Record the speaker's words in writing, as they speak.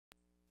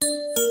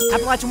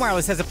Appalachian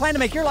Wireless has a plan to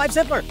make your life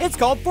simpler. It's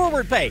called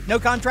Forward Pay. No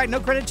contract, no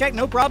credit check,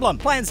 no problem.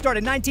 Plans start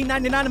at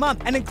 $19.99 a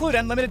month and include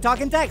unlimited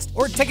talk and text,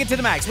 or take it to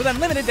the max with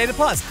unlimited data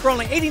plus for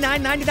only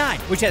 $89.99,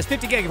 which has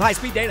 50 gig of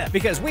high-speed data.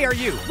 Because we are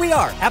you. We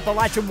are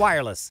Appalachian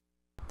Wireless.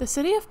 The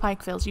City of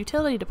Pikeville's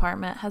Utility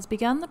Department has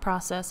begun the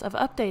process of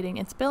updating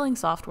its billing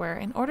software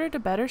in order to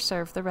better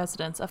serve the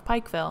residents of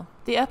Pikeville.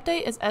 The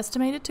update is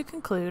estimated to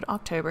conclude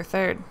October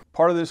 3rd.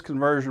 Part of this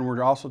conversion,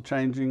 we're also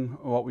changing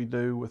what we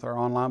do with our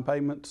online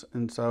payments,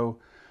 and so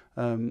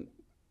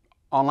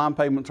online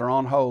payments are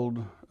on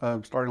hold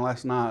starting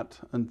last night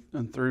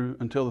and through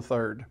until the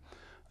 3rd.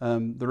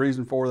 The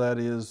reason for that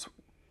is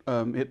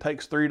it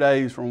takes 3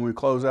 days from when we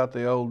close out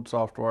the old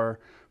software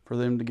for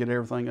them to get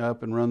everything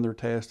up and run their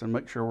test and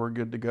make sure we're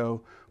good to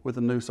go with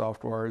the new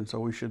software, and so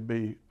we should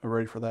be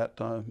ready for that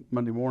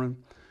Monday morning.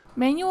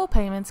 Manual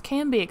payments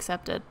can be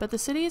accepted, but the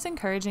city is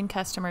encouraging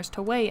customers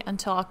to wait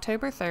until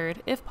October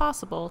 3rd, if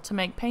possible, to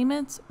make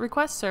payments,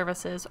 request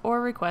services,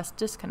 or request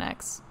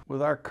disconnects.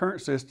 With our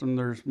current system,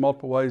 there's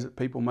multiple ways that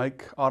people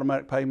make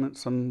automatic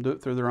payments. Some do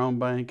it through their own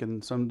bank,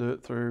 and some do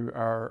it through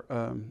our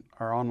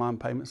online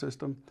payment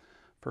system.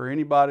 For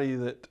anybody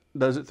that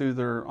does it through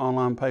their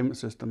online payment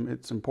system,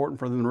 it's important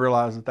for them to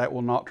realize that that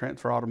will not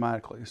transfer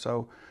automatically.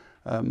 So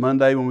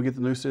Monday, when we get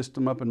the new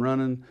system up and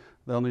running,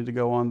 they'll need to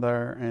go on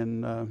there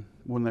and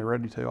when they're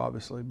ready to,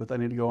 obviously, but they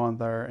need to go on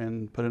there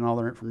and put in all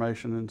their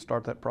information and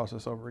start that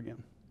process over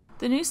again.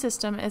 The new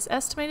system is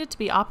estimated to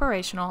be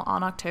operational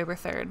on October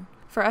 3rd.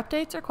 For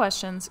updates or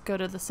questions, go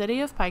to the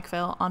City of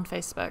Pikeville on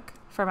Facebook.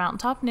 For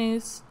Mountaintop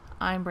News,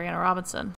 I'm Brianna Robinson.